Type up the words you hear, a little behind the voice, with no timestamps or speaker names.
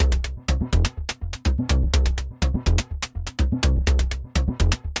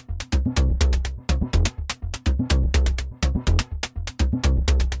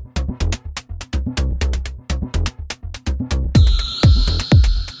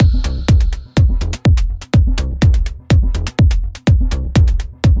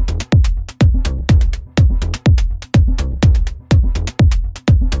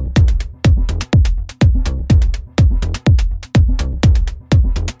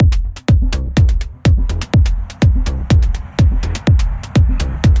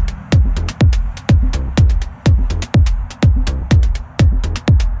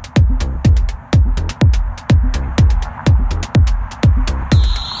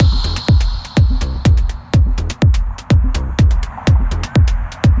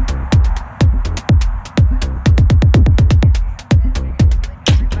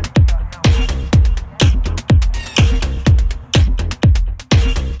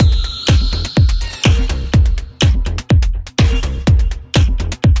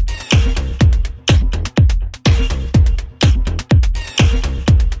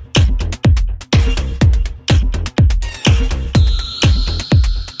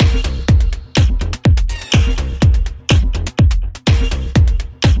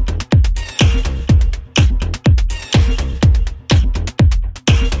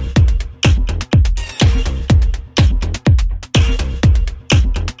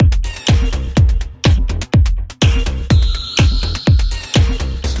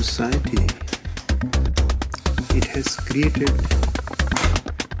created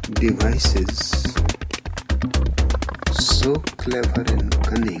devices so clever and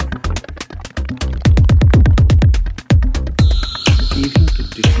cunning, even to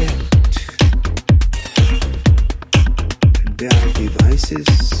detect that there are devices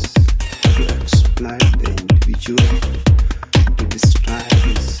to exploit the individual, to destroy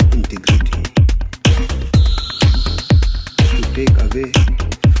his integrity, to take away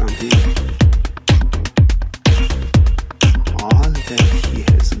from him all that he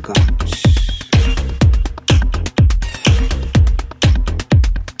has got,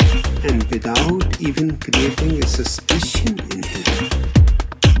 and without even creating a suspicion in him.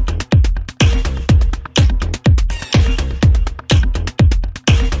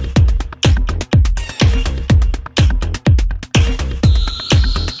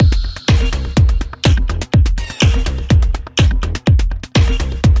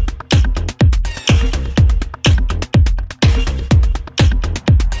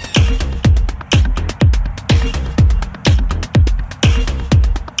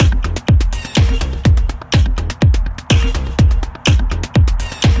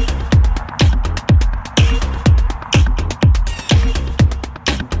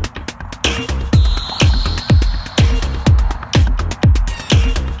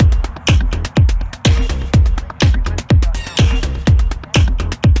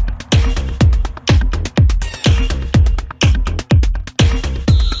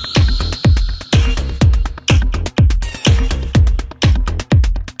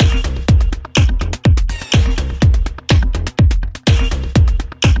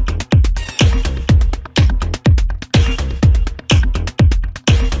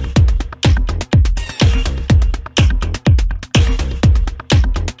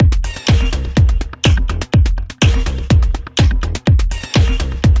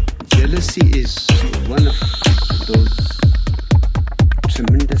 Jealousy is one of those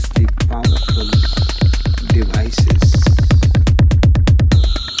tremendously powerful devices.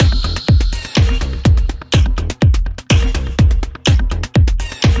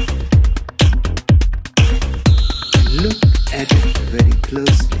 Look at it very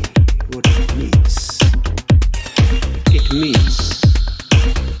closely, what it means. It means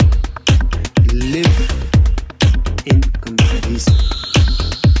live in comparison.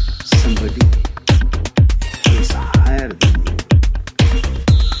 Somebody is higher than you.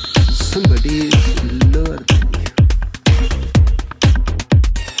 Somebody is lower than you.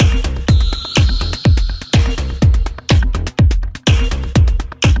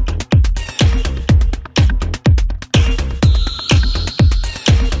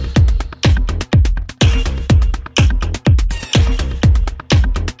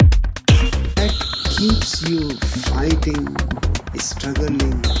 That keeps you fighting,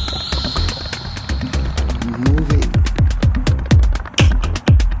 struggling, moving.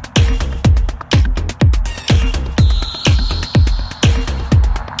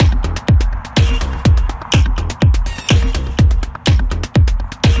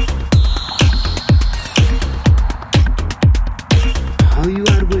 How you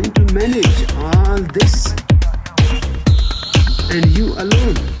are going to manage all this, and you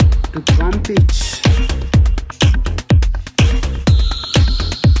alone to compete?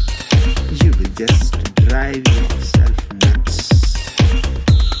 You will just drive yourself nuts.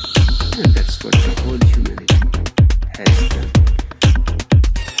 And that's what the whole humanity has done.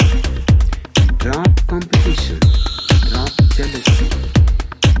 Drop competition, drop jealousy.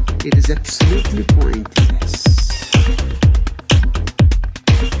 It is absolutely pointless.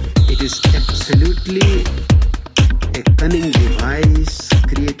 It is absolutely a cunning device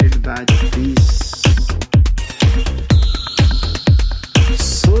created by the beasts,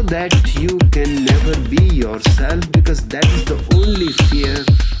 so that you can never be yourself, because that is the only fear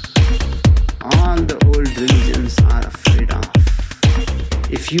all the old religions are afraid of.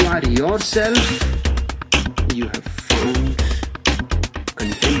 If you are yourself, you have found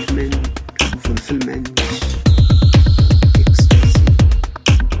contentment, fulfillment, ecstasy.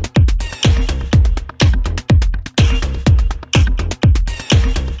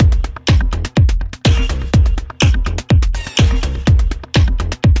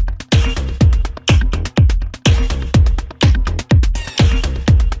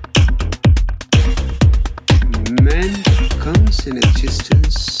 Man comes in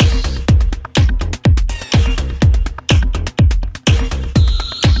existence